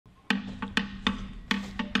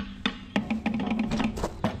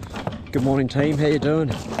Good morning team, how you doing?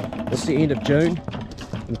 It's the end of June,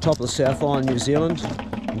 on the top of the South Island, New Zealand,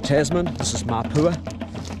 in Tasman. This is Mapua,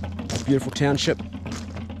 a beautiful township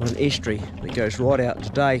with an estuary that goes right out.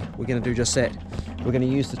 Today we're going to do just that. We're going to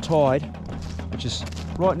use the tide, which is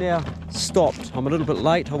right now stopped. I'm a little bit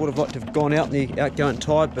late. I would have liked to have gone out in the outgoing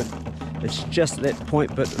tide, but it's just at that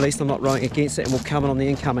point, but at least I'm not rowing against it and we'll come in on the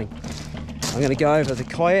incoming. I'm going to go over the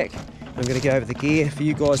kayak, I'm going to go over the gear. For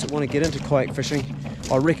you guys that want to get into kayak fishing,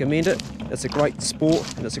 I recommend it. It's a great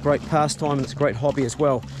sport and it's a great pastime and it's a great hobby as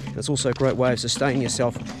well. And it's also a great way of sustaining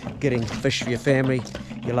yourself, getting fish for your family,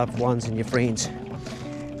 your loved ones and your friends.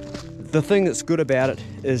 The thing that's good about it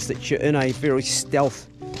is that you're in a very stealth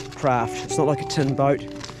craft. It's not like a tin boat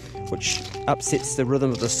which upsets the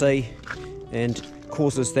rhythm of the sea and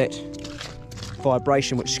causes that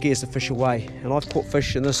vibration which scares the fish away. And I've caught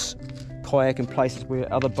fish in this kayak in places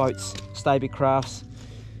where other boats, staby crafts,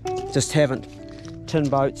 just haven't. Tin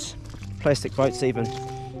boats, plastic boats even,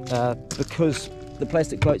 because the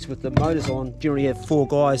plastic boats with the motors on generally have 4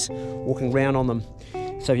 guys walking around on them.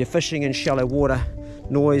 So if you're fishing in shallow water,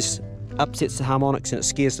 noise upsets the harmonics and it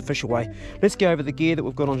scares the fish away. Let's go over the gear that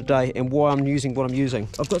we've got on today and why I'm using what I'm using.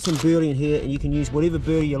 I've got some burley in here and you can use whatever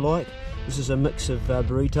burley you like. This is a mix of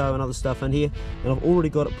burrito and other stuff in here, and I've already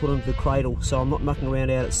got it put into the cradle so I'm not mucking around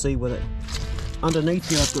out at sea with it. Underneath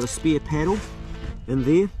here I've got a spare paddle in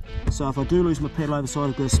there, so if I do lose my paddle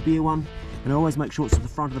overside I've got a spare one, and I always make sure it's at the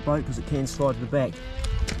front of the boat because it can slide to the back.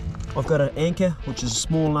 I've got an anchor which is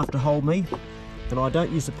small enough to hold me, and I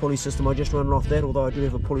don't use the pulley system, I just run it off that, although I do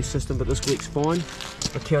have a pulley system, but this works fine.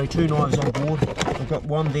 I carry 2 knives on board. I've got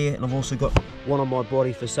one there and I've also got one on my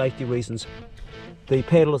body for safety reasons. The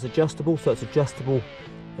paddle is adjustable, so it's adjustable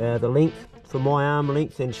the length for my arm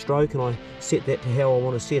length and stroke, and I set that to how I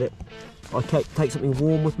want to set it. I take something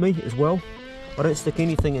warm with me as well. I don't stick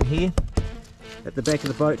anything in here. At the back of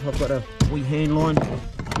the boat I've got a wee hand line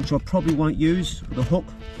which I probably won't use with a hook.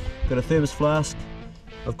 I've got a thermos flask.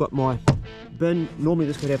 I've got my bin. Normally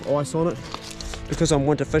this would have ice on it. Because I'm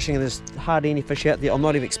winter fishing and there's hardly any fish out there, I'm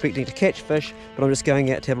not even expecting to catch fish, but I'm just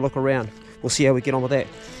going out to have a look around. We'll see how we get on with that.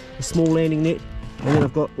 A small landing net, and then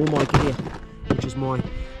I've got all my gear, which is my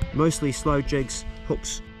mostly slow jigs,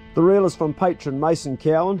 hooks. The reel is from patron Mason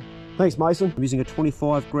Cowan. Thanks Mason. I'm using a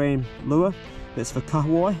 25-gram lure. That's for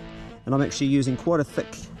kahawai, and I'm actually using quite a thick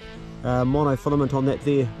monofilament on that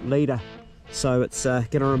there leader, so it's going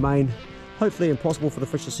to remain hopefully impossible for the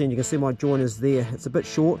fish to see. And you can see my joint is there. It's a bit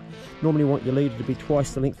short. Normally you want your leader to be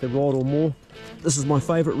twice the length of the rod or more. This is my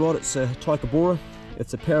favourite rod. It's a Taikabora.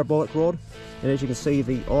 It's a parabolic rod, and as you can see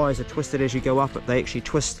the eyes are twisted as you go up it. They actually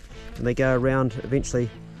twist and they go around eventually,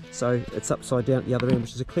 so it's upside down at the other end,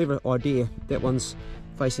 which is a clever idea. That one's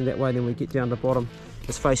facing that way, and then we get down to the bottom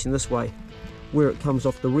it's facing this way where it comes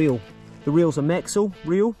off the reel. The reel's a Maxell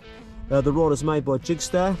reel. The rod is made by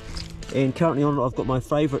Jigstar, and currently on it I've got my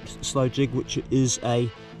favourite slow jig, which is a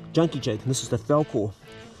junkie jig, and this is the Falcor.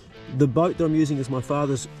 The boat that I'm using is my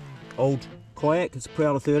father's old kayak. It's a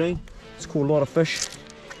Prowler 13. It's caught a lot of fish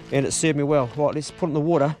and it served me well. Right, let's put it in the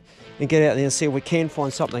water and get out there and see if we can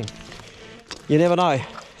find something. You never know.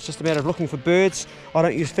 It's just a matter of looking for birds. I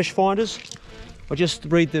don't use fish finders. I just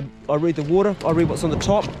read the water. I read what's on the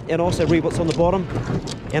top and also read what's on the bottom.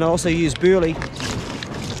 And I also use burley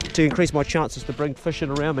to increase my chances to bring fish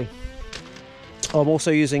in around me. I'm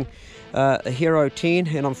also using a Hero 10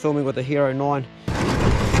 and I'm filming with a Hero 9.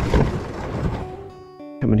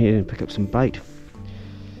 Come in here and pick up some bait.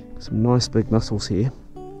 Some nice big mussels here.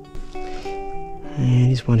 And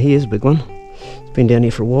here's one here, it's a big one. It's been down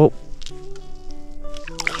here for a while.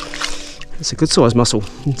 It's a good sized mussel.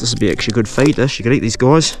 This would be actually a good feed, this. You could eat these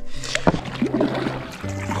guys.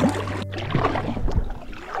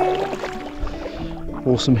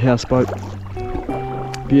 Awesome houseboat.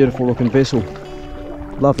 Beautiful looking vessel.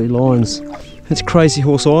 Lovely lines. It's Crazy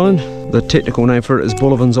Horse Island. The technical name for it is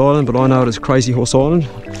Bullivan's Island, but I know it as Crazy Horse Island.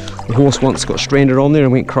 The horse once got stranded on there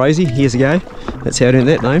and went crazy years ago. That's how it earned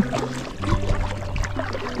that name.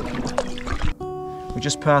 We're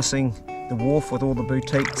just passing the wharf with all the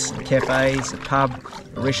boutiques, the cafes, the pub,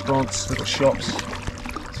 the restaurants, little shops.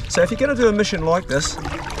 So if you're going to do a mission like this,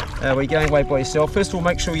 where you're going away by yourself, first of all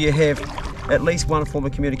make sure you have at least one form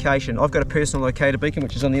of communication. I've got a personal locator beacon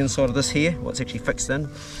which is on the inside of this here, what's actually fixed in.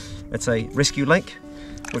 It's a rescue link,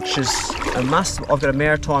 which is a must. I've got a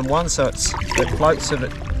maritime one, so it floats if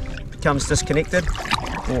it becomes disconnected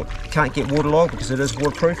or can't get waterlogged because it is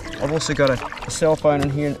waterproof. I've also got a cell phone in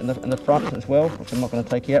here in the front as well, which I'm not going to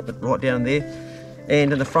take out, but right down there.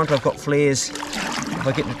 And in the front I've got flares if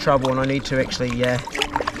I get into trouble and I need to actually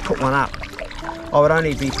put one up. I would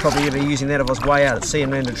only be probably ever using that if I was way out at sea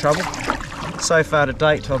and ran into trouble. So far to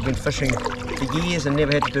date, I've been fishing for years and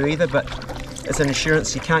never had to do either, but it's an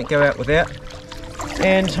insurance you can't go out without.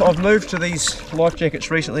 And I've moved to these life jackets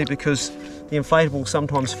recently because the inflatables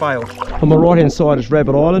sometimes fail. On my right hand side is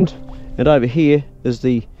Rabbit Island, and over here is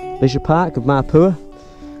the leisure park of Mapua.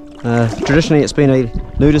 Traditionally it's been a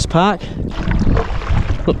nudist park.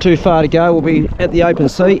 Not too far to go, we'll be at the open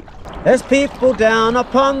sea. There's people down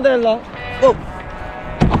upon the lock. Whoa!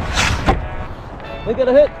 We got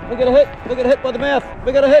a hit, we got a hit, we got a hit by the mouth,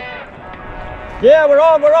 we got a hit. Yeah, we're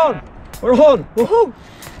on, we're on, we're on. Woohoo!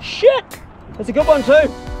 Shit! That's a good one too.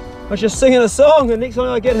 I was just singing a song and next time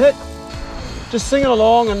I get hit, just singing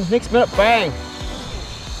along and next minute, bang.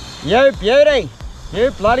 You beauty,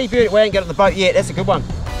 you bloody beauty. We ain't got it in the boat yet, that's a good one.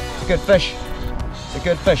 It's a good fish, it's a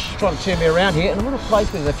good fish. It's trying to turn me around here and I'm in a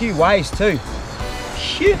place where there's a few waves too.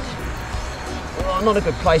 Shit! Oh, not a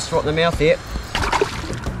good place right in the mouth yet.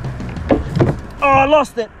 Oh, I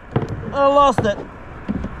lost it. I lost it.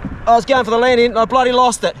 I was going for the landing and I bloody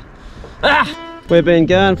lost it. Ah! We've been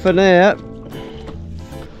going for now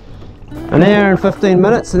an hour and 15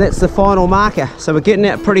 minutes and that's the final marker. So we're getting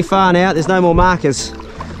out pretty far now, there's no more markers.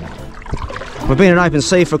 We've been in open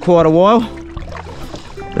sea for quite a while.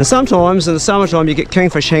 And sometimes in the summertime you get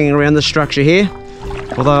kingfish hanging around this structure here.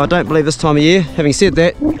 Although I don't believe this time of year. Having said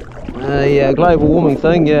that, the global warming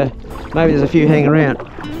thing, maybe there's a few hanging around.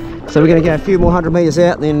 So we're going to go a few more 100 metres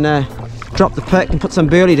out and then drop the pick and put some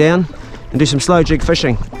burley down and do some slow jig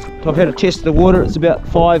fishing. I've had a test of the water, it's about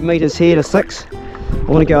 5 metres here to 6. I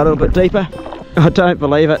want to go a little bit deeper. I don't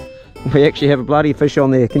believe it. We actually have a bloody fish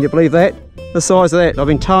on there, can you believe that? The size of that. I've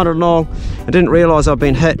been towing it along, I didn't realise I've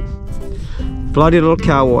been hit. Bloody little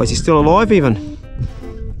cow, is he still alive even?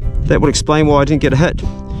 That would explain why I didn't get a hit.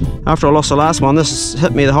 After I lost the last one, this has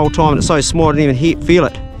hit me the whole time and it's so small I didn't even feel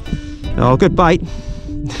it. Oh, good bait.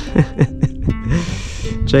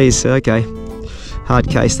 Jeez, okay. Hard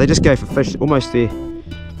case. They just go for fish almost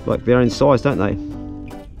like their own size, don't they?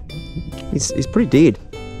 He's pretty dead.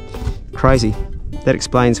 Crazy. That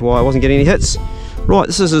explains why I wasn't getting any hits. Right,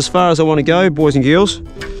 this is as far as I want to go, boys and girls.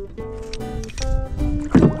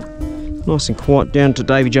 Nice and quiet down to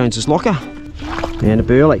Davy Jones's locker. And a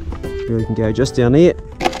burley. Burley can go just down there.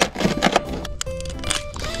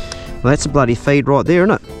 Well, that's a bloody feed right there,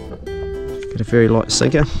 isn't it? Got a very light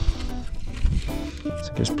sinker.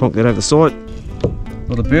 So just plonk that over the side.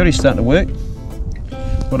 Well, the burley's starting to work.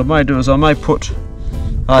 What I may do is I may put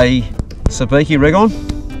a sabiki rig on,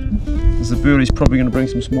 as the burley's probably going to bring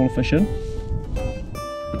some smaller fish in.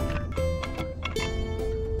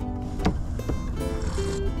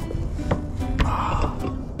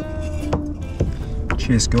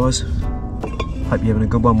 Cheers guys, hope you're having a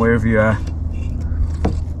good one wherever you are.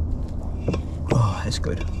 Oh, that's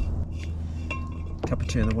good. Cup of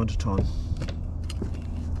tea in the winter time.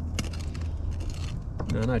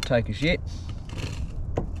 No takers yet.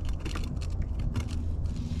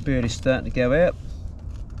 Birdie's starting to go out.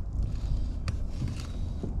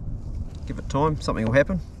 Give it time, something will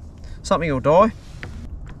happen. Something will die.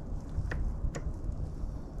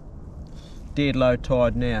 Dead low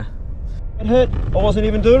tide now. It hit, I wasn't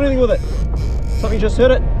even doing anything with it. Something just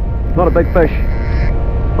hit it. Not a big fish.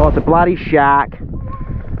 Oh, it's a bloody shark.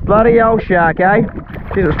 Bloody old shark, eh?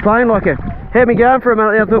 Geez, it was playing like it. Had me going for a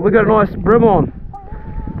minute there, I thought we got a nice brim on.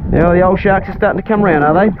 Now the old sharks are starting to come around,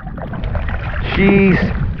 are they? Jeez.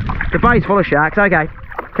 The bay's full of sharks, okay.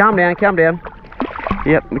 Calm down, calm down.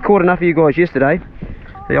 Yep, we caught enough of you guys yesterday.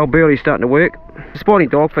 The old burley's starting to work. Spiny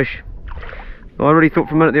dogfish. I really thought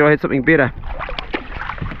for a minute there I had something better.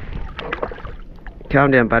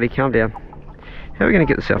 Calm down, buddy, calm down. How are we going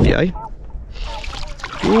to get this out here, eh?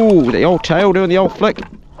 Ooh, the old tail doing the old flick.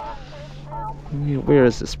 Yeah, where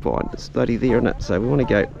is the spine? It's bloody there, isn't it? So we want to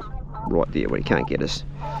go right there where he can't get us.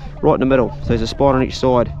 Right in the middle, so there's a spine on each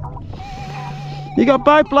side. You got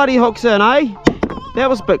both bloody hooks in, eh? That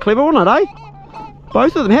was a bit clever, wasn't it, eh?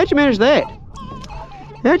 Both of them. How'd you manage that?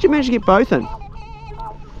 How'd you manage to get both in?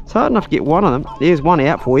 It's hard enough to get one of them. There's one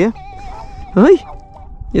out for you. Hey,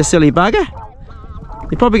 you silly bugger.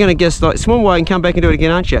 You're probably going to guess like swim away and come back and do it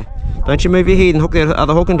again, aren't you? Don't you move your head and hook that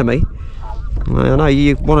other hook into me. I know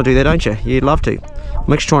you want to do that, don't you? You'd love to.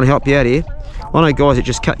 I'm actually trying to help you out here. I know guys that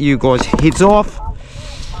just cut you guys' heads off.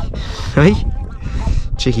 Hey,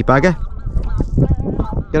 cheeky bugger.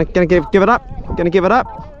 Gonna give it up. Gonna give it up.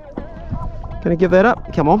 Gonna give that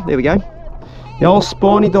up. Come on, there we go. The old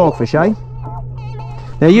spiny dogfish, eh?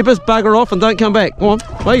 Now you just bugger off and don't come back. Come on,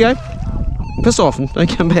 there you go. Piss off and don't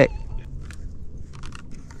come back.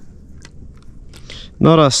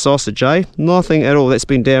 Not a sausage, eh? Nothing at all. That's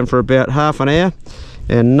been down for about half an hour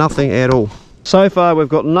and nothing at all. So far we've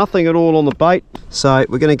got nothing at all on the bait, so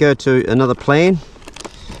we're going to go to another plan.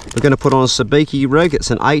 We're going to put on a sabiki rig.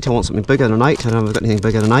 It's an 8. I want something bigger than an 8. I don't know if we've got anything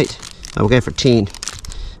bigger than 8. We'll go for 10.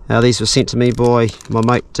 These were sent to me by my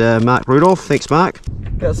mate Mark Rudolph. Thanks, Mark.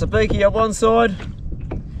 Got sabiki on one side,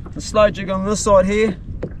 the slow jig on this side here.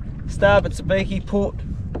 Starboard sabiki, port,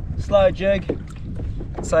 slow jig.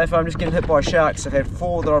 So far I'm just getting hit by sharks. I've had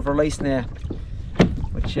 4 that I've released now,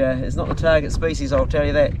 which is not the target species, I'll tell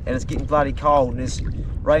you that. And it's getting bloody cold and there's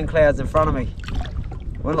rain clouds in front of me.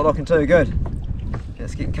 We're not looking too good.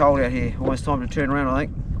 It's getting cold out here. Almost time to turn around, I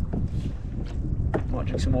think. Might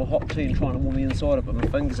drink some more hot tea and try and warm the inside of it, but my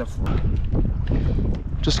fingers are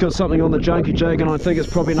just got something on the junkie jig and I think it's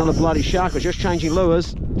probably another bloody shark. I was just changing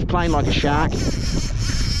lures. It's playing like a shark.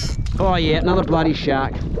 Oh yeah, another bloody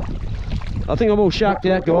shark. I think I'm all sharked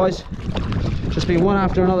out, guys. Just been one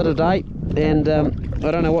after another today, and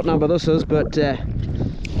I don't know what number this is, but I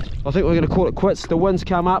think we're going to call it quits. The wind's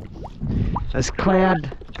come up. There's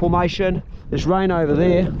cloud formation. There's rain over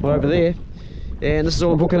there, or over there, and this is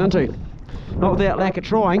all I'm hooking into. Not without lack of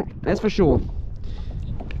trying, that's for sure.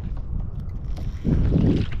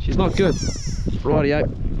 She's not good. Rightio,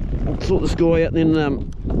 we'll sort this guy out, then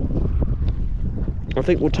I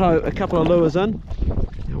think we'll tow a couple of lures in.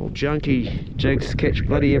 Old junky jigs catch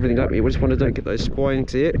bloody everything up here. We just want to don't get those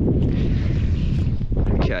spines out.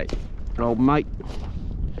 Okay, old mate.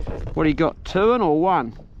 What do you got, 2 in or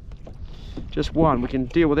 1? Just 1. We can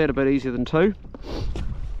deal with that a bit easier than 2.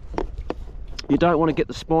 You don't want to get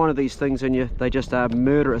the spine of these things in you. They just are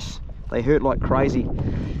murderous. They hurt like crazy.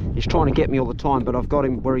 He's trying to get me all the time, but I've got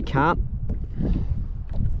him where he can't.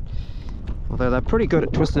 Although they're pretty good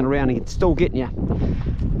at twisting around, he's still getting you.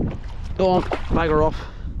 Go on, bugger off.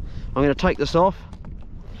 I'm going to take this off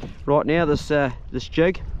right now. This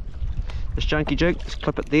jig, this junky jig. Just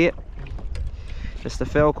clip it there. It's the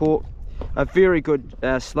foul cork. A very good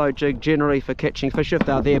slow jig generally for catching fish if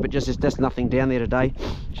they're there, but just there's just nothing down there today.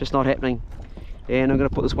 It's just not happening. And I'm going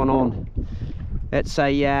to put this one on. It's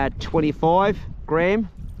a 25 gram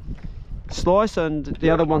slice, and the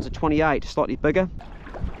other one's a 28, slightly bigger.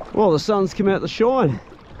 Well, the sun's come out the shine.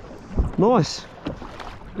 Nice.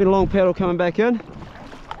 Been a long paddle coming back in.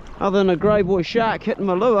 Other than a grey boy shark hitting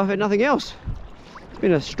my lure, I've had nothing else. It's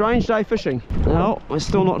been a strange day fishing. No, we're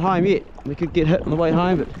still not home yet. We could get hit on the way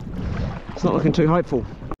home, but it's not looking too hopeful.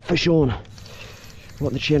 Fish on. Right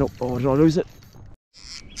in the channel. Oh, did I lose it?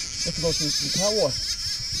 That's about some car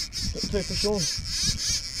wash. Got 2 fish on.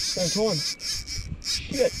 Same time.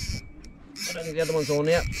 Shit. I don't think the other one's on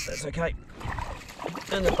now. That's okay.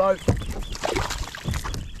 In the boat.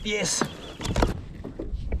 Yes.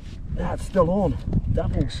 Ah, it's still on.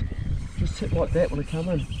 Doubles. Just hit like that when I come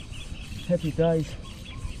in. Happy days.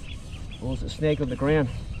 Or is it snagged on the ground?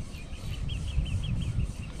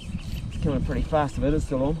 It's coming pretty fast if it is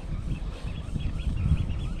still on.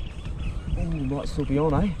 Oh, might still be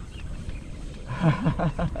on, eh?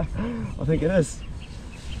 I think it is.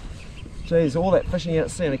 Geez, all that fishing out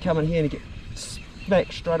at sea and I come in here and get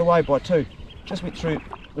smacked straight away by 2. Just went through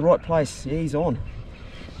the right place. Yeah, he's on.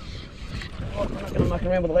 Right, I'm not going to muck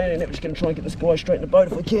around with the landing net. We're just going to try and get this guy straight in the boat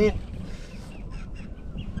if we can.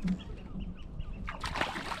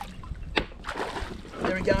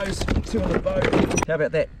 There he goes, 2 on the boat. How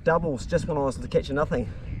about that? Doubles, just when I was catching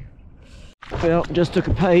nothing. Well, just took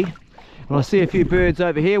a pee and I see a few birds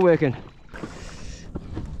over here working.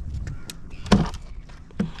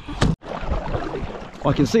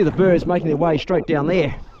 I can see the birds making their way straight down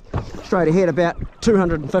there. Straight ahead about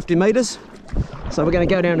 250 metres. So we're going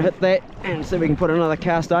to go down and hit that and see if we can put another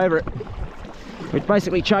cast over it. We're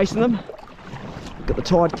basically chasing them. Got the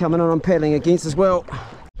tide coming on, I'm paddling against as well.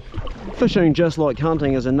 Fishing, just like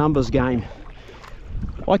hunting, is a numbers game.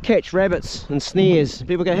 I catch rabbits and snares.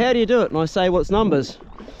 People go, how do you do it? And I say, well, it's numbers.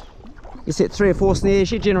 You set 3 or 4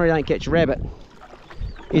 snares, you generally don't catch a rabbit.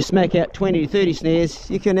 You smack out 20 to 30 snares,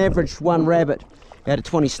 you can average 1 rabbit out of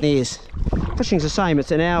 20 snares. Fishing's the same,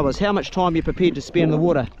 it's in hours. How much time you're prepared to spend in the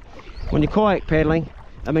water. When you're kayak paddling,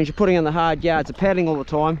 that means you're putting in the hard yards of paddling all the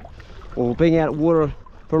time, or being out at water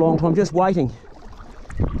for a long time, just waiting.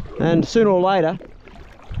 And sooner or later,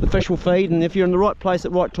 the fish will feed, and if you're in the right place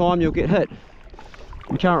at the right time, you'll get hit.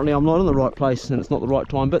 And currently I'm not in the right place and it's not the right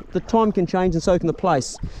time, but the time can change and so can the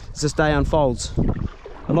place as this day unfolds.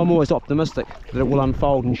 And I'm always optimistic that it will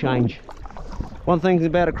unfold and change. One thing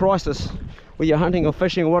about a crisis, whether you're hunting or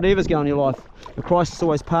fishing or whatever's going on in your life, the crisis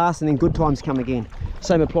always passes and then good times come again.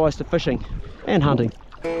 Same applies to fishing and hunting.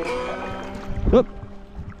 Look.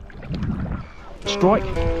 Strike.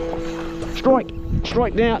 Strike.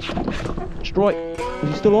 Strike now. Strike. Is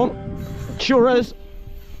he still on? It sure is.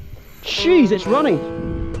 Jeez, it's running.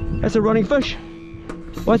 That's a running fish.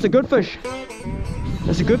 Well, that's a good fish.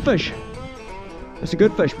 That's a good fish. That's a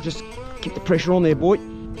good fish. We'll just keep the pressure on there, boy.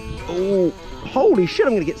 Oh, holy shit,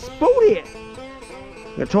 I'm going to get spooled here.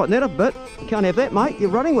 I'm going to tighten that up a bit. You can't have that, mate. You're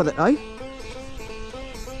running with it, eh?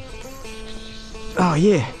 Oh,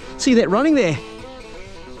 yeah. See that running there?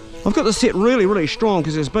 I've got this set really, really strong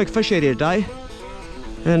because there's a big fish out here today.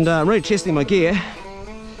 And I'm really testing my gear.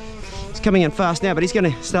 He's coming in fast now, but he's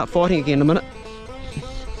going to start fighting again in a minute.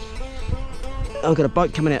 I've got a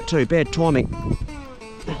boat coming out too. Bad timing.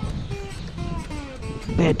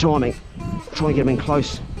 Bad timing. Try and get him in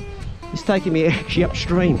close. He's taking me actually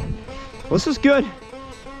upstream. Well, this is good.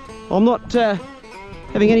 I'm not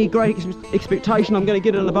having any great expectation I'm going to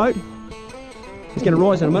get in the boat. He's going to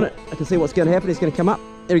rise in a minute. I can see what's going to happen. He's going to come up.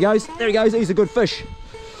 There he goes. There he goes. He's a good fish.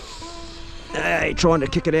 Hey, trying to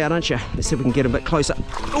kick it out, aren't you? Let's see if we can get a bit closer.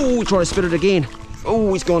 Oh, try to spit it again.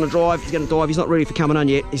 Oh, he's going to dive. He's going to dive. He's not ready for coming in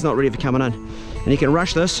yet. He's not ready for coming in. And you can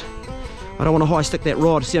rush this. I don't want to high stick that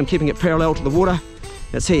rod. See, I'm keeping it parallel to the water.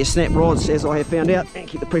 That's how you snap rods, as I have found out. And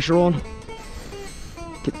keep the pressure on.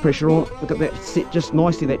 Keep the pressure on. Look at that, set just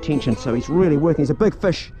nicely, that tension. So he's really working. He's a big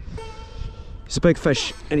fish. He's a big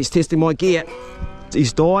fish. And he's testing my gear.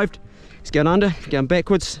 He's dived. He's going under, going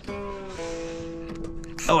backwards.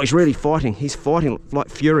 Oh, he's really fighting. He's fighting like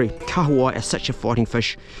fury. Kahawai is such a fighting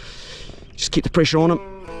fish. Just keep the pressure on him.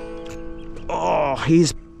 Oh,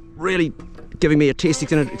 he's really giving me a test. He's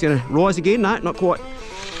gonna rise again. No, not quite.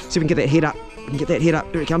 See if we can get that head up. We can get that head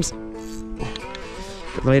up. There he comes.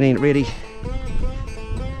 Got the landing ready.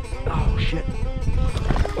 Oh shit.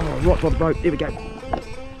 Oh, right by the boat. There we go.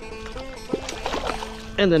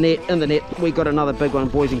 In the net, in the net. We got another big one,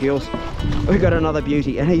 boys and girls. We got another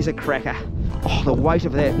beauty, and he's a cracker. Oh, the weight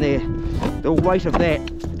of that in there. The weight of that.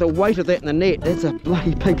 The weight of that in the net. That's a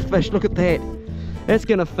bloody big fish. Look at that. That's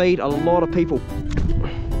going to feed a lot of people.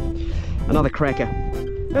 Another cracker.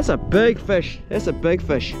 That's a big fish. That's a big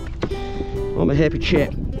fish. I'm a happy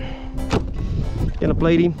chap. Gonna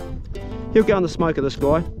bleed him. He'll go in the smoke of this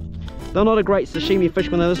guy. They're not a great sashimi fish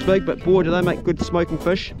when they're this big, but boy do they make good smoking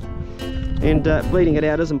fish. And bleeding it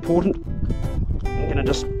out is important. I'm gonna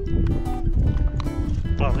just...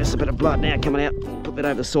 Oh, there's a bit of blood now coming out. Put that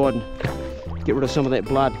over the side and get rid of some of that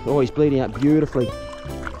blood. Oh, he's bleeding out beautifully.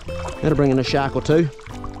 That'll bring in a shark or two.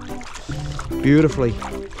 Beautifully.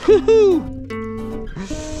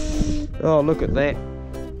 Oh, look at that.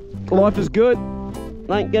 Life is good.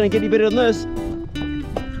 Ain't gonna get any better than this.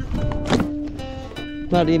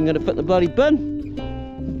 Not even gonna fit in the bloody bin.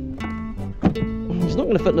 He's not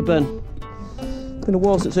gonna fit in the bin. It's been a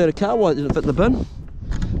while since I had a car why it didn't fit in the bin.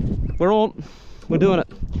 We're on. We're doing it.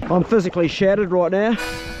 I'm physically shattered right now.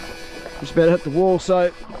 Just about to hit the wall,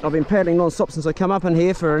 so I've been paddling non-stop since I come up in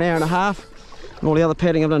here for an hour and a half. And all the other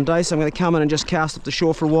paddling I've done today, so I'm going to come in and just cast up the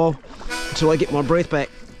shore for a while until I get my breath back.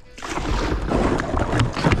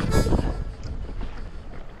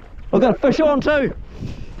 I've got a fish on too.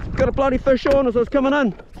 Got a bloody fish on as I was coming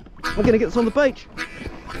in. I'm going to get this on the beach.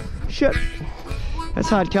 Shit. That's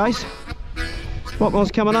hard case. What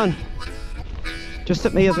was coming in? Just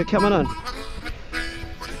hit me as I'm coming in.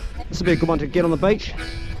 This will be a good one to get on the beach.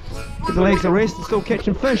 Get the legs a rest and still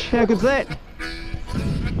catching fish. How good's that?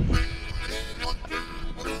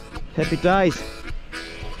 Happy days.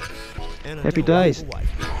 Happy days.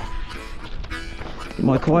 Get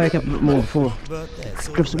my kayak up a bit more before it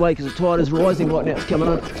drifts away because the tide is rising right now. It's coming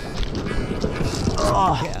on.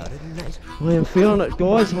 Oh, I am feeling it,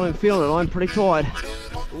 guys. I am feeling it. I'm pretty tired.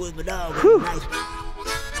 Whew.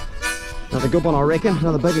 Another good one, I reckon.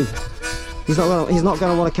 Another biggie. He's not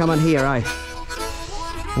going to want to come in here, eh?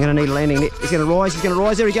 I'm going to need a landing net. He's going to rise. He's going to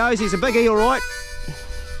rise. There he goes. He's a biggie, all right.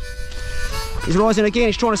 He's rising again.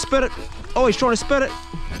 He's trying to spit it. Oh, he's trying to spit it.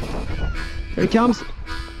 Here he comes.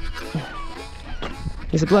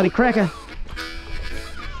 He's a bloody cracker.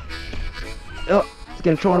 Oh, he's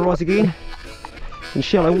going to try and rise again. In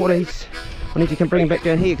shallow water, I need to come bring him back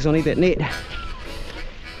down here because I need that net.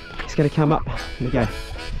 He's going to come up. There we go.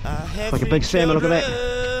 It's like a big salmon. Look at that.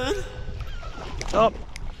 Oh,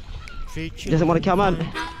 he doesn't want to come in.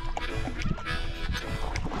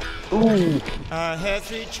 Ooh. I have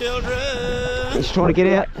 3 children. He's trying to get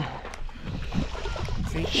out.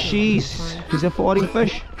 Jeez, he's a fighting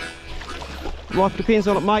fish. Life depends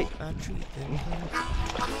on it, mate.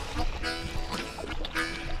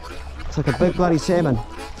 It's like a big bloody salmon.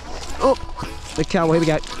 Oh, the cow. Here we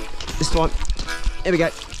go. This time. Here we go.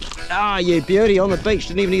 Ah, you beauty on the beach.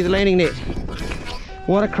 Didn't even need the landing net.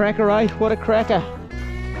 What a cracker, eh? What a cracker.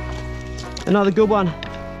 Another good one.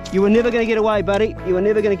 You were never going to get away, buddy. You were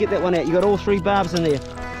never going to get that one out. You got all 3 barbs in there.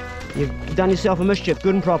 You've done yourself a mischief,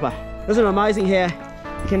 good and proper. Isn't it amazing how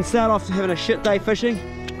It can start off having a shit day fishing,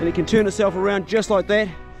 and it can turn itself around just like that.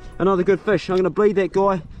 Another good fish. I'm going to bleed that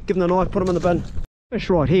guy, give him the knife, put him in the bin. Fish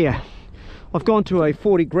right here. I've gone to a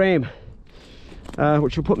 40 gram,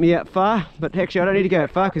 which will put me out far, but actually I don't need to go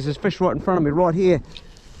out far because there's fish right in front of me, right here.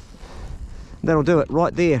 That'll do it,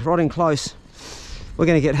 right there, right in close. We're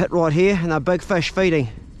going to get hit right here, and they're big fish feeding.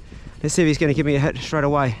 Let's see if he's going to give me a hit straight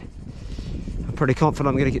away. I'm pretty confident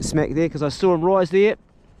I'm going to get smacked there because I saw him rise there.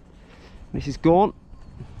 This is gone.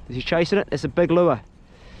 Is he chasing it? It's a big lure.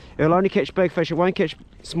 It'll only catch big fish, it won't catch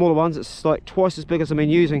smaller ones. It's like twice as big as I've been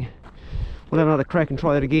using. We'll have another crack and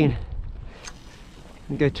try that again.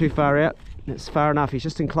 Don't go too far out. It's far enough, he's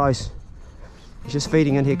just in close. He's just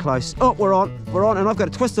feeding in here close. Oh, we're on, and I've got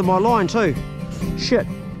a twist in my line too. Shit.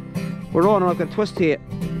 We're on and I've got a twist here.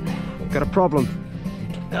 I've got a problem.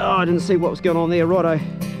 Oh, I didn't see what was going on there, righto.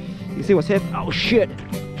 You can see what's happening. Oh shit,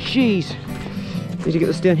 jeez. Need to get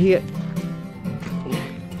this down here.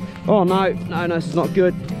 Oh no, this is not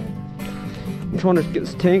good. I'm trying to get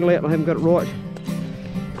this tangle out and I haven't got it right.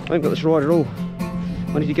 I haven't got this right at all.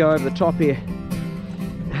 I need to go over the top here.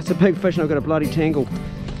 It's a big fish and I've got a bloody tangle.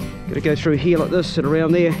 Got to go through here like this and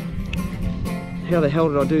around there. How the hell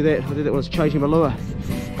did I do that? I did that when I was changing my lure.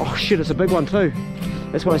 Oh shit, it's a big one too.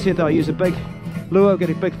 That's what I said though, I use a big lure, get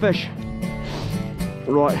a big fish.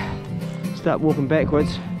 Right, start walking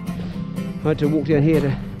backwards. I had to walk down here,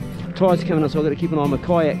 the tide's coming in, so I've got to keep an eye on my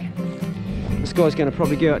kayak. This guy's going to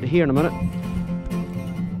probably go out to here in a minute.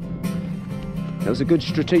 That was a good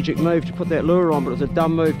strategic move to put that lure on, but it was a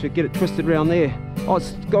dumb move to get it twisted around there. Oh,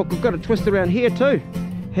 I've got it twisted around here too.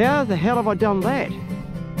 How the hell have I done that?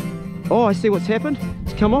 Oh, I see what's happened.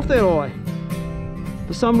 It's come off that eye.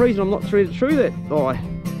 For some reason I'm not threaded through that eye.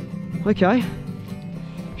 Okay.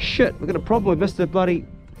 Shit, we've got a problem. We missed the bloody...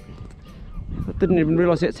 I didn't even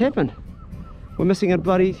realise that's happened. We're missing a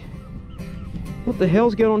bloody... What the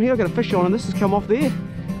hell's going on here? I've got a fish on and this has come off there.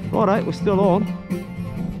 Righto, we're still on.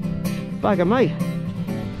 Bugger me.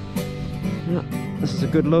 No, this is a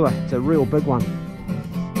good lure. It's a real big one.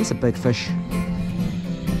 That's a big fish.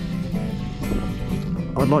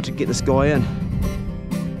 I'd like to get this guy in.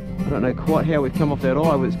 I don't know quite how we've come off that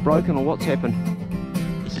eye, whether it's broken or what's happened.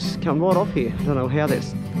 It's just come right off here. I don't know how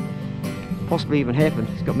that's possibly even happened.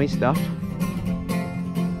 It's got me stuffed.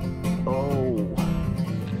 Oh.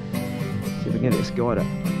 See if we can get this guy to...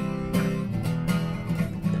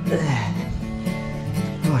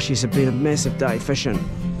 Gosh, it's been a massive day fishing.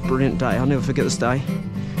 Brilliant day. I'll never forget this day.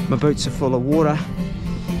 My boots are full of water.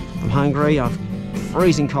 I'm hungry. I've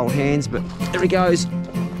freezing cold hands, but there he goes. I'm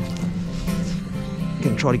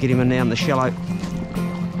going to try to get him in now in the shallow.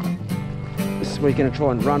 This is where he's going to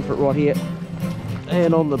try and run for it right here.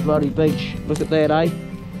 And on the bloody beach. Look at that, eh?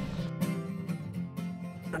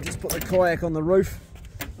 I've just put the kayak on the roof,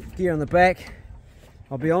 gear on the back.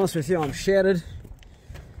 I'll be honest with you, I'm shattered.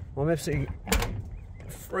 I'm absolutely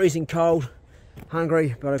freezing cold,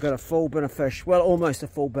 hungry, but I've got a full bin of fish. Well, almost a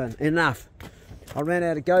full bin. Enough. I ran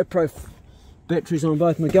out of GoPro batteries on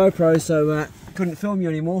both my GoPros, so couldn't film you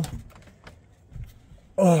anymore.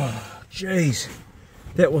 Oh, jeez.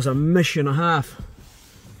 That was a mission and a half.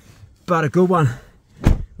 But a good one.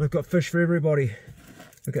 We've got fish for everybody.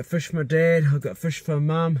 I've got fish for my dad, I've got fish for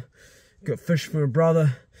mum, I've got fish for my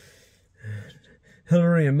brother,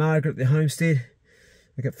 Hillary and Margaret at the homestead.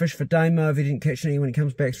 I've got fish for Damo if he didn't catch any when he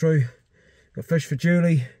comes back through. Got fish for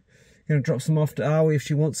Julie. Gonna drop some off to Aoi if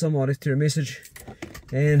she wants some. I'll left her a message.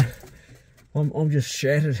 And I'm just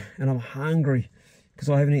shattered and I'm hungry because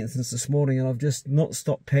I haven't eaten since this morning and I've just not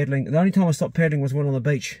stopped paddling. The only time I stopped paddling was when on the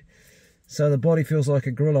beach. So the body feels like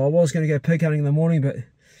a gorilla. I was going to go pig hunting in the morning, but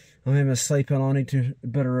I'm having a sleep and I need to a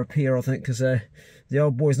bit of repair, I think, because the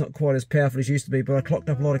old boy's not quite as powerful as he used to be, but I clocked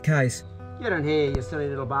up a lot of Ks. Get in here, you silly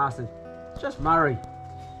little bastard. It's just Murray.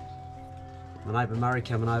 My neighbour Murray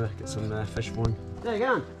coming over, get some fish for him. There you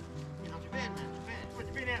going? Not too bad, not too bad. What,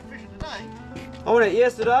 you been out fishing today? I went out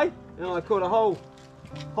yesterday and I caught a whole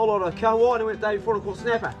lot of Kayak I and I went the day before and caught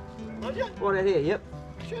snapper. Did you? Right out here, yep.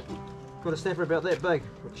 Shit. Caught a snapper about that big,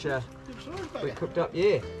 which we Bugger. cooked up,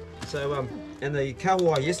 yeah. So and the Kayak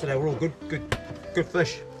I yesterday were all good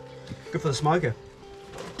fish, good for the smoker.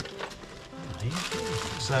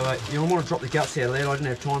 So you want to drop the guts out of that. I didn't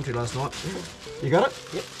have time to last night. You got it?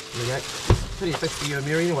 Yep. There you go. Plenty of fish for you and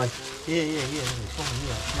Mary anyway. Yeah. There's one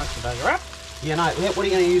here. Smoke the bugger up. Yeah, no. What are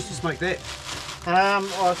you going to use to smoke that? I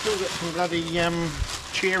still got some bloody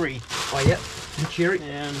cherry. Oh yeah, some cherry.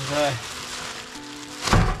 And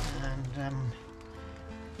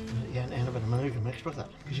and a bit of manuka mixed with it.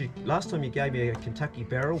 Because last time you gave me a Kentucky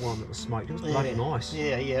barrel one that was smoked. It was bloody nice.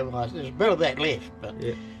 Yeah. Well, there's a bit of that left, but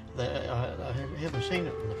yeah. I haven't seen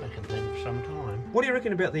it in the fucking thing for some time. What do you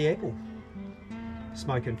reckon about the apple?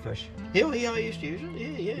 Smoking fish. Yeah, I used to use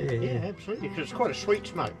it. Yeah, absolutely. Because it's quite a sweet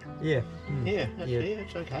smoke. Yeah. Yeah,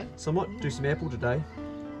 it's okay. So I might do some apple today.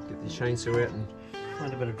 Get the chainsaw out and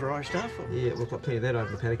Find a bit of dry stuff. Or... yeah, we've got plenty of that over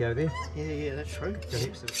the paddock over there. Yeah, that's true.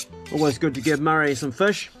 Always good to give Murray some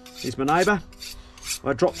fish. He's my neighbour.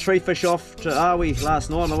 I dropped 3 fish off to Awi last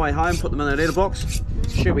night on the way home, put them in the letterbox.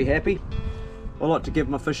 She'll be happy. I like to give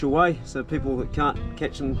my fish away so people that can't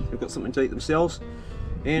catch them have got something to eat themselves.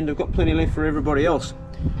 And I've got plenty left for everybody else.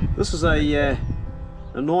 This is a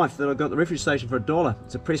knife that I got at the refuge station for $1.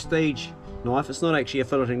 It's a Prestige knife. It's not actually a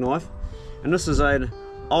filleting knife. And this is an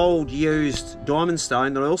old used diamond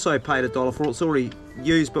stone that I also paid $1 for. It's already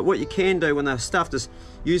used, but what you can do when they're stuffed is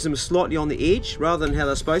use them slightly on the edge rather than how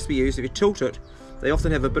they're supposed to be used. If you tilt it, they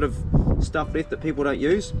often have a bit of stuff left that people don't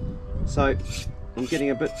use. So I'm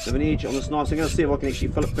getting a bit of an edge on this knife, so I'm going to see if I can actually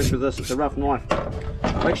fillet fish with this. It's a rough knife.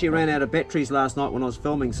 I actually ran out of batteries last night when I was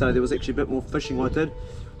filming, so there was actually a bit more fishing I did.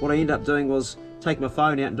 What I ended up doing was taking my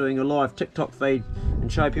phone out and doing a live TikTok feed and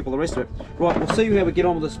show people the rest of it. Right, we'll see how we get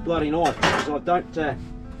on with this bloody knife. So I don't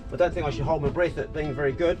think I should hold my breath at being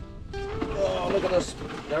very good. Oh, look at this.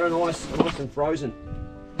 They're nice and frozen.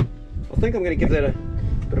 I think I'm going to give that a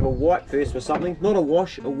bit of a wipe first or something. Not a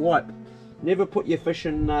wash, a wipe. Never put your fish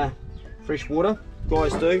in fresh water.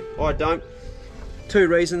 Guys do, I don't. 2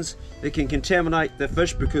 reasons. It can contaminate the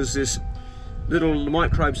fish because there's little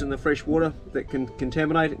microbes in the fresh water that can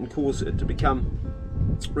contaminate it and cause it to become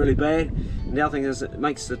really bad. And the other thing is it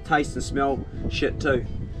makes the taste and smell shit too.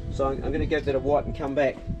 So I'm going to give that a wipe and come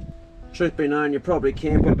back. Truth be known, you probably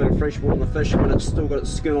can put a bit of fresh water on the fish when it's still got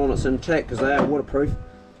its skin on, it's intact, because they are waterproof,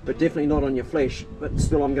 but definitely not on your flesh. But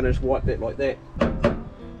still, I'm going to just wipe that like that.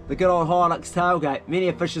 The good old Hilux tailgate. Many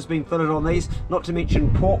a fish has been fitted on these, not to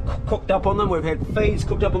mention pork cooked up on them. We've had feeds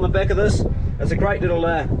cooked up on the back of this. It's a great little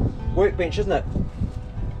workbench, isn't it?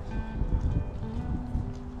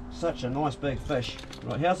 Such a nice big fish.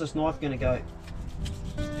 Right, how's this knife going to go?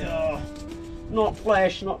 Oh, not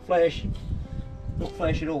flash, not flash. Not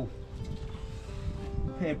flash at all.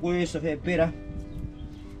 I've had worse, I've had better.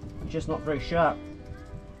 Just not very sharp.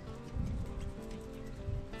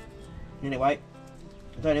 Anyway,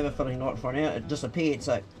 I don't have a filleting knife right now, it disappeared,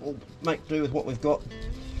 so we'll make do with what we've got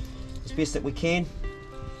as best that we can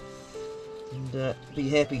and be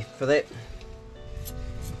happy for that.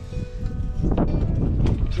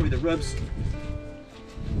 Through the ribs,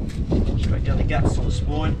 straight down the guts on the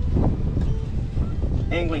spine,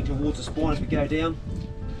 angling towards the spine as we go down.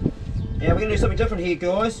 Now we're going to do something different here,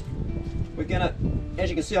 guys. We're going to,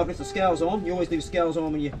 as you can see, I've left the scales on. You always leave scales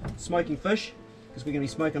on when you're smoking fish, because we're going to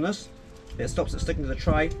be smoking this. That stops it sticking to the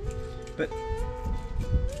tray. But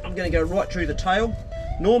I'm going to go right through the tail.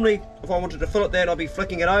 Normally, if I wanted to fillet that, I'd be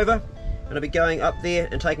flicking it over and I'd be going up there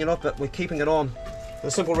and taking it off, but we're keeping it on. For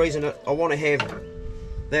the simple reason that I want to have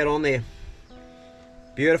that on there.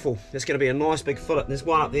 Beautiful. That's going to be a nice big fillet. There's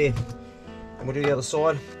one up there. And we'll do the other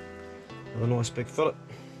side. Another nice big fillet.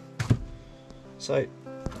 So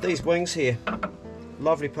these wings here,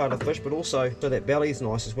 lovely part of the fish, but also so that belly is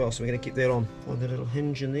nice as well, so we're going to keep that on. Find that little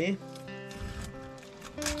hinge in there.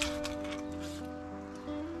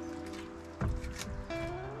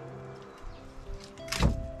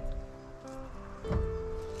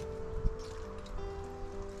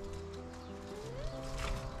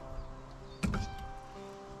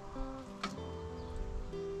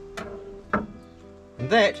 And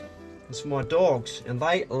that is for my dogs, and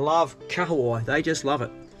they love kahawai, they just love it.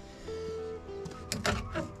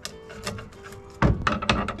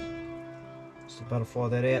 Just to butterfly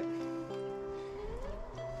that out.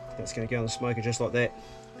 That's going to go in the smoker just like that.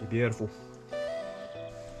 Be beautiful.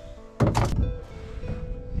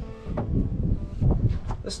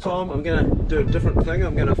 This time I'm going to do a different thing.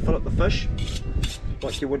 I'm going to fillet the fish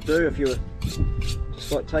like you would do if you were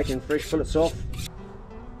just like taking fresh fillets off.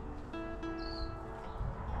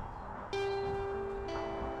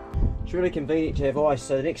 It's really convenient to have ice,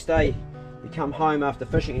 so the next day you come home after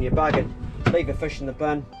fishing and you buggered, leave the fish in the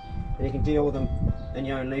bin and you can deal with them in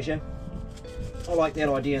your own leisure. I like that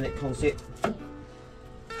idea and that concept.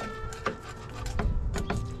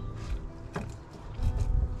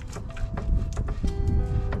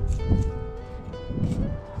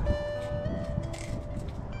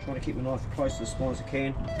 Trying to keep the knife close to the spine as I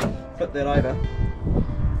can. Flip that over,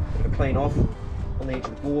 give it a clean off on the edge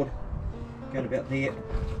of the board, going about there.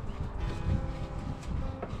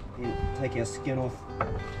 And take our skin off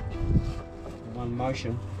in one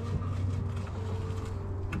motion.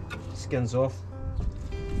 Skin's off.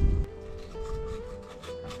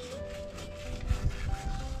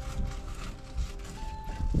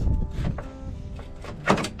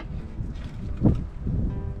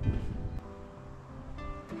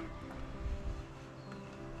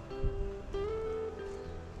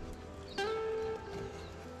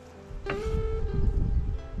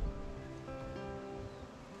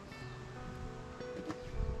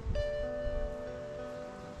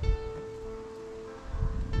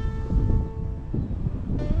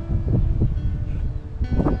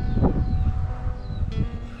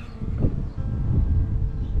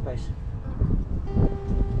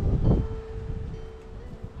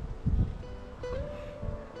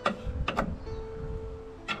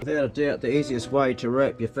 Without a doubt, the easiest way to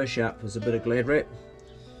wrap your fish up is a bit of Glad wrap.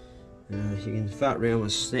 You can fart around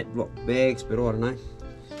with snap block bags, but I don't know.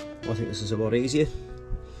 I think this is a lot easier.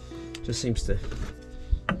 Just seems to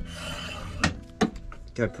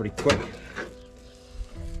go pretty quick.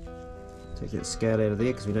 Take that scale out of there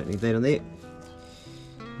because we don't need that in there.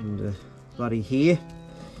 And bloody hair.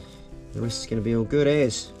 The rest is going to be all good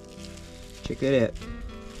as. Check that out.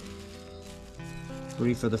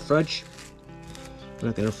 Ready for the fridge. We're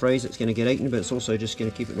not going to freeze it, it's going to get eaten, but it's also just going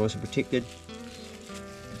to keep it nice and protected.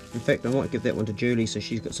 In fact, I might give that one to Julie so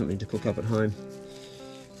she's got something to cook up at home.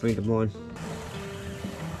 Friend of mine.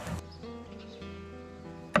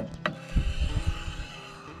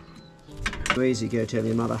 Easy, go tell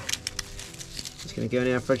your mother. It's going to go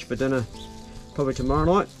in our fridge for dinner, probably tomorrow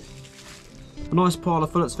night. A nice pile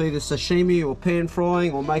of fillets for either sashimi or pan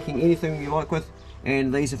frying or making anything you like with,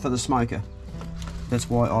 and these are for the smoker. That's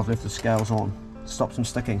why I've left the scales on. Stops them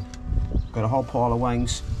sticking. Got a whole pile of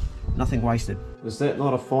wings, nothing wasted. Is that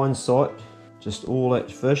not a fine sight? Just all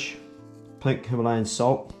that fish, pink Himalayan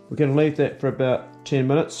salt. We're going to leave that for about 10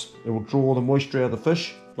 minutes. It will draw the moisture out of the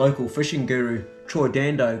fish. Local fishing guru Troy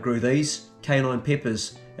Dando grew these canine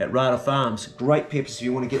peppers at Rada Farms. Great peppers if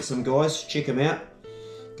you want to get some, guys. Check them out.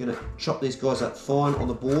 Gonna chop these guys up fine on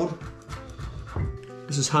the board.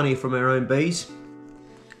 This is honey from our own bees.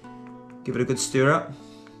 Give it a good stir up.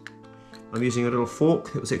 I'm using a little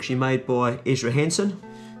fork. It was actually made by Ezra Hansen.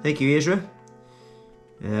 Thank you, Ezra.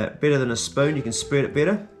 Better than a spoon, you can spread it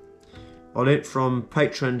better. I learnt from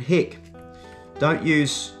patron Heck. Don't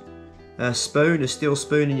use a spoon, a steel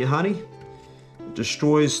spoon in your honey. It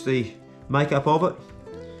destroys the makeup of it.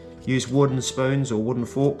 Use wooden spoons or wooden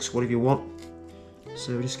forks, whatever you want.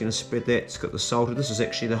 So we're just going to spread that. It's got the salt. This is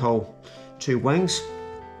actually the whole 2 wings.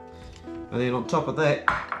 And then on top of that,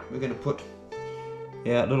 we're going to put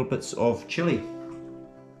our little bits of chili.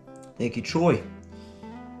 Thank you, Troy.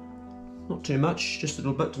 Not too much, just a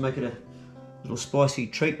little bit to make it a little spicy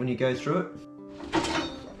treat when you go through it.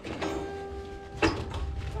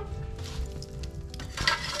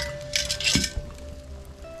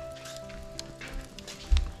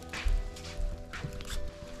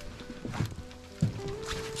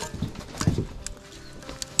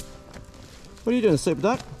 What are you doing, Super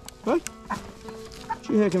Duck? Hey? What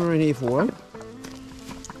you hacking around here for, eh?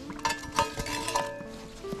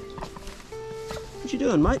 What you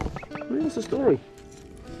doing, mate? What's the story?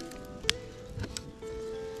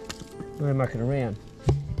 We're mucking around.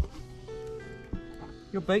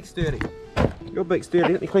 Your beak's dirty. Your beak's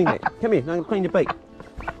dirty. Let me clean that. Come here. No, I'm going to clean your beak.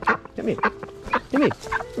 Come here. Come here.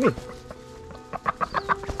 Come here.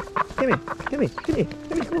 Come here. Come here. Come here.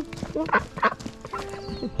 Come here. Come on. Come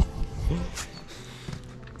on.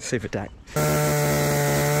 Super Duck.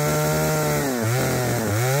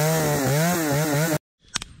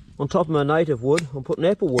 On top of my native wood, I'm putting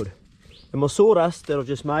apple wood. And my sawdust that I've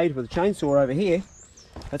just made with a chainsaw over here,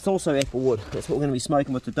 that's also apple wood. That's what we're going to be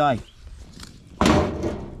smoking with today.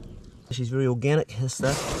 She's very organic, this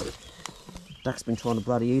stuff. Duck's been trying to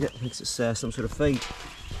bloody eat it, thinks it's some sort of feed.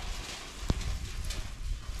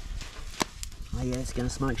 Oh yeah, it's going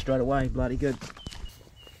to smoke straight away, bloody good.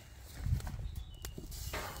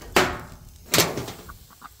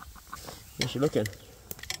 How's she looking?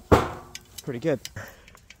 Pretty good.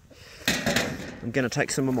 I'm going to take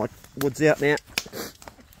some of my woods out now.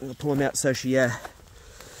 I'm going to pull them out so she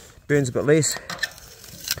burns a bit less,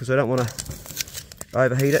 because I don't want to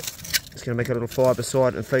overheat it. Just going to make a little fire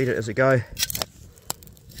beside it and feed it as it goes.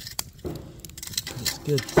 That's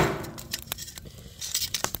good.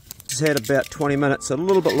 Just had about 20 minutes, a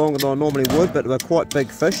little bit longer than I normally would, but they're quite big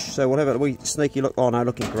fish, so we'll have a wee sneaky look. Oh no,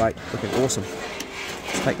 looking great, looking awesome.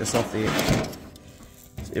 Let's take this off there.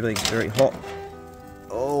 Everything's very hot.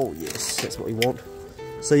 Oh yes, that's what we want.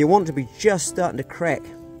 So you want it to be just starting to crack,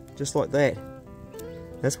 just like that.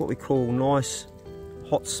 That's what we call nice,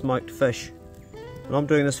 hot smoked fish. And I'm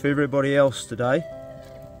doing this for everybody else today.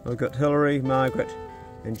 I've got Hilary, Margaret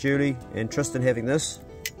and Julie and Tristan having this.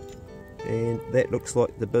 And that looks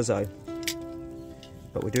like the bizzo.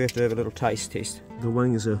 But we do have to have a little taste test. The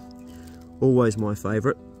wings are always my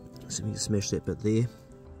favourite. So we can smash that bit there.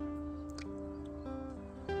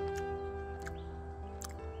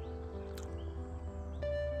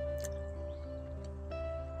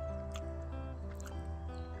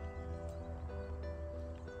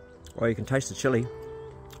 Oh, you can taste the chili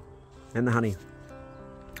and the honey.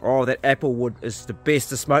 Oh, that apple wood is the best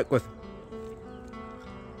to smoke with.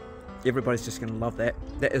 Everybody's just going to love that.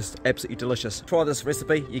 That is absolutely delicious. Try this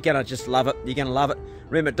recipe. You're going to just love it. You're going to love it.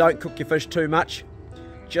 Remember, don't cook your fish too much.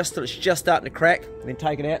 Just till it's just starting to crack. Then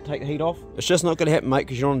take it out, take the heat off. It's just not going to happen, mate,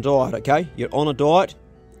 because you're on a diet, okay? You're on a diet.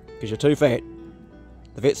 because you're too fat.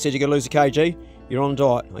 The vet said you're going to lose a kg, you're on a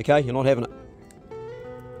diet, okay? You're not having it.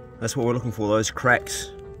 That's what we're looking for, those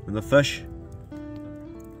cracks in the fish.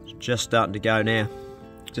 It's just starting to go now.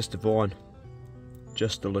 Just divine.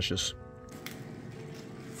 Just delicious.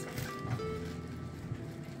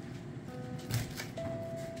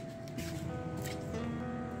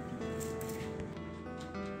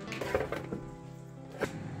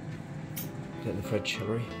 Get in the fridge,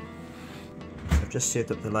 Hillary. I've just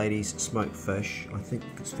served up the ladies' smoked fish. I think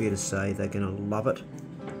it's fair to say they're going to love it.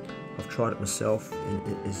 I've tried it myself and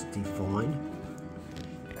it is divine.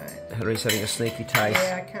 Hillary's having a sneaky taste.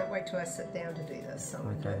 Yeah, I can't wait till I sit down to do this, so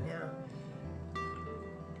I'm doing now.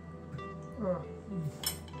 Oh.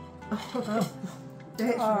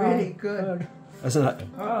 That's really good. Isn't it?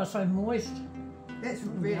 Oh, so moist. That's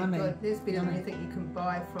really Yummy. good. There's better than anything you can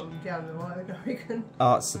buy from down the road, I reckon.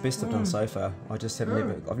 Oh, it's the best I've done so far. I just have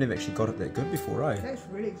I've never actually got it that good before, eh? That's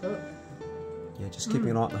really good. Yeah, just keeping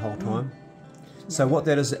an eye out the whole time. So what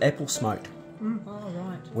that is apple smoked Oh,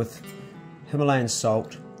 right. with Himalayan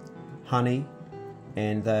salt, honey,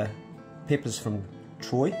 and the peppers from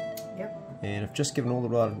Troy. Yep. And I've just given all the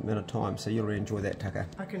right amount of time, so you'll really enjoy that, Tucker.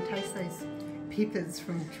 I can taste those peppers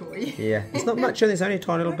from Troy. Yeah, there's not much in, there's only a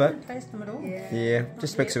tiny little bit. Taste them at all. Yeah. Yeah,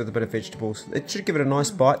 just mix it with a bit of vegetables. It should give it a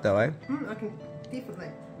nice bite though, eh? I can definitely.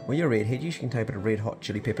 Well, you're a redhead, you can take a bit of red hot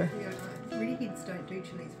chili pepper. Yeah, right. Redheads don't do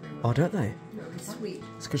chilies very well. Oh, don't they? No, they're sweet.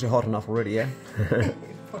 It's because you're hot enough already, yeah?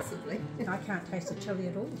 Possibly. I can't taste the chili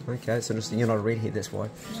at all. Okay, it's interesting. You're not a redhead, that's why.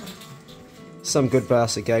 Some good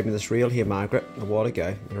bastard gave me this reel here, Margaret, a while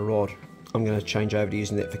ago, and a rod. I'm going to change over to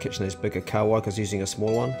using that for catching those bigger Kayak because I was using a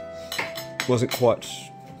small one. Wasn't quite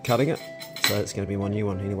cutting it, so it's going to be my new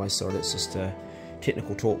one. Anyway, sorry, that's just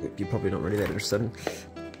technical talk that you're probably not really that interested in.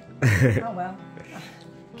 Oh well.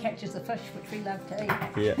 Catches the fish, which we love to eat.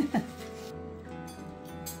 Yeah.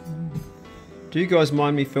 Do you guys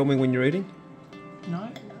mind me filming when you're eating? No?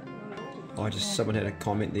 Someone had a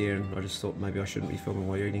comment there and I just thought maybe I shouldn't be filming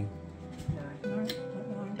while you're eating. No, don't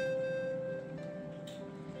mind.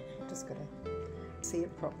 I'm just going to see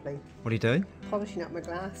it properly. What are you doing? Polishing up my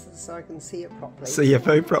glasses so I can see it properly. See your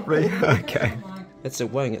food properly? Okay. It's a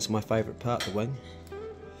wing, it's my favourite part, the wing.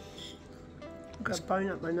 I've got a bone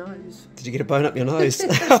up my nose. Did you get a bone up your nose?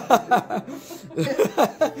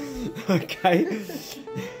 Okay.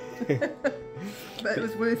 But it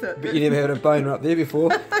was worth it. But you never had a boner up there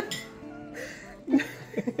before.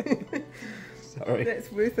 Sorry.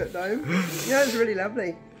 That's worth it though. Yeah, it's really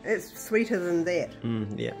lovely. It's sweeter than that.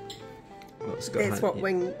 Yeah. Well, it's got That's what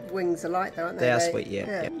wings are like though, aren't they? They are sweet,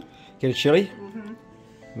 yeah. Get a chili?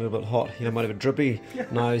 A little bit hot. You might have a drippy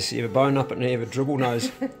nose, you have a bone up it and you have a dribble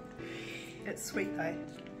nose. It's sweet though.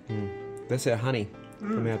 That's our honey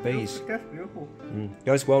from our bees. It's just beautiful.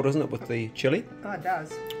 Goes well, doesn't it, with the chili? Oh, it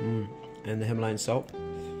does. And the Himalayan salt. The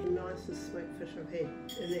nicest smoked fish I've had,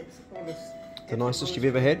 and that's honest. The nicest you've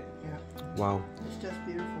ever had? Yeah. Wow. It's just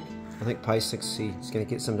beautiful. I think Pace thinks he's going to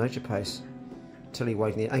get some, don't you, Pace? Tilly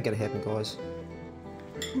waiting there. Ain't going to happen, guys.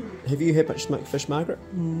 Have you had much smoked fish, Margaret?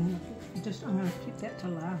 I'm going to keep that to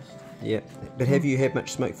last. Yeah. But have you had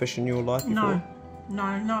much smoked fish in your life before?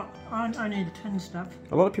 No, not. I only the tin stuff.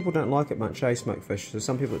 A lot of people don't like it much, eh, smoked fish. There's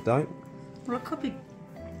some people that don't. Well, it could be.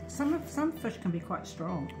 Some fish can be quite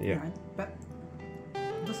strong. Yeah. You know, but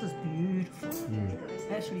this is beautiful.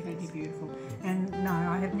 It's actually really beautiful. And no,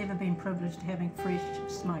 I have never been privileged to having fresh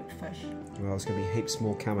smoked fish. Well, there's going to be heaps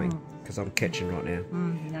more coming because I'm catching right now.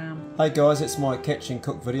 Yum. Hey guys, that's my catch and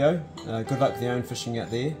cook video. Good luck with your own fishing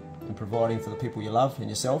out there and providing for the people you love and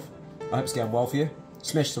yourself. I hope it's going well for you.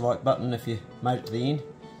 Smash the like button if you made it to the end.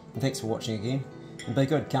 And thanks for watching again. And be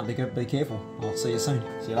good, can't be good, be careful. I'll see you soon.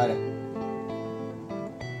 See you later.